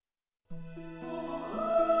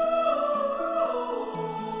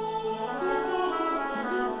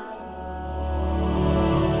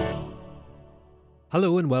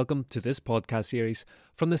Hello and welcome to this podcast series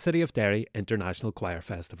from the City of Derry International Choir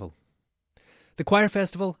Festival. The Choir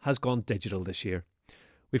Festival has gone digital this year.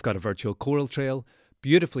 We've got a virtual choral trail,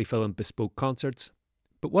 beautifully filmed bespoke concerts.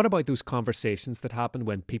 But what about those conversations that happen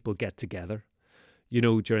when people get together? You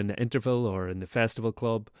know, during the interval or in the festival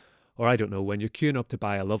club, or I don't know, when you're queuing up to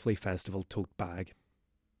buy a lovely festival tote bag.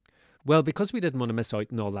 Well, because we didn't want to miss out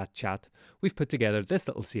on all that chat, we've put together this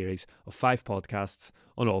little series of 5 podcasts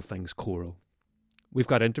on all things choral. We've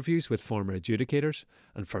got interviews with former adjudicators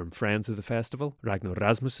and firm friends of the festival, Ragnar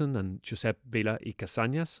Rasmussen and Josep Vila y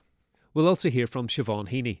Casañas. We'll also hear from Siobhan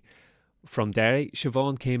Heaney. From Derry,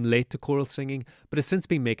 Siobhan came late to choral singing, but has since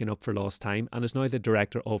been making up for lost time and is now the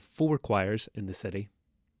director of 4 choirs in the city.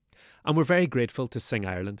 And we're very grateful to Sing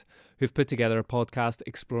Ireland, who've put together a podcast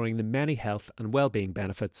exploring the many health and well-being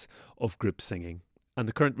benefits of group singing and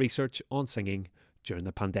the current research on singing during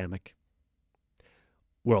the pandemic.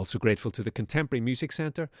 We're also grateful to the Contemporary Music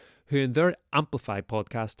Centre, who in their Amplify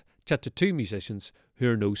podcast chat to 2 musicians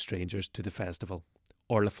who are no strangers to the festival.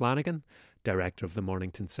 Orla Flanagan, director of the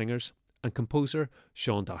Mornington Singers, and composer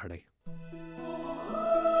Sean Doherty.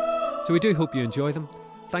 So we do hope you enjoy them.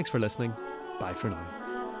 Thanks for listening. Bye for now.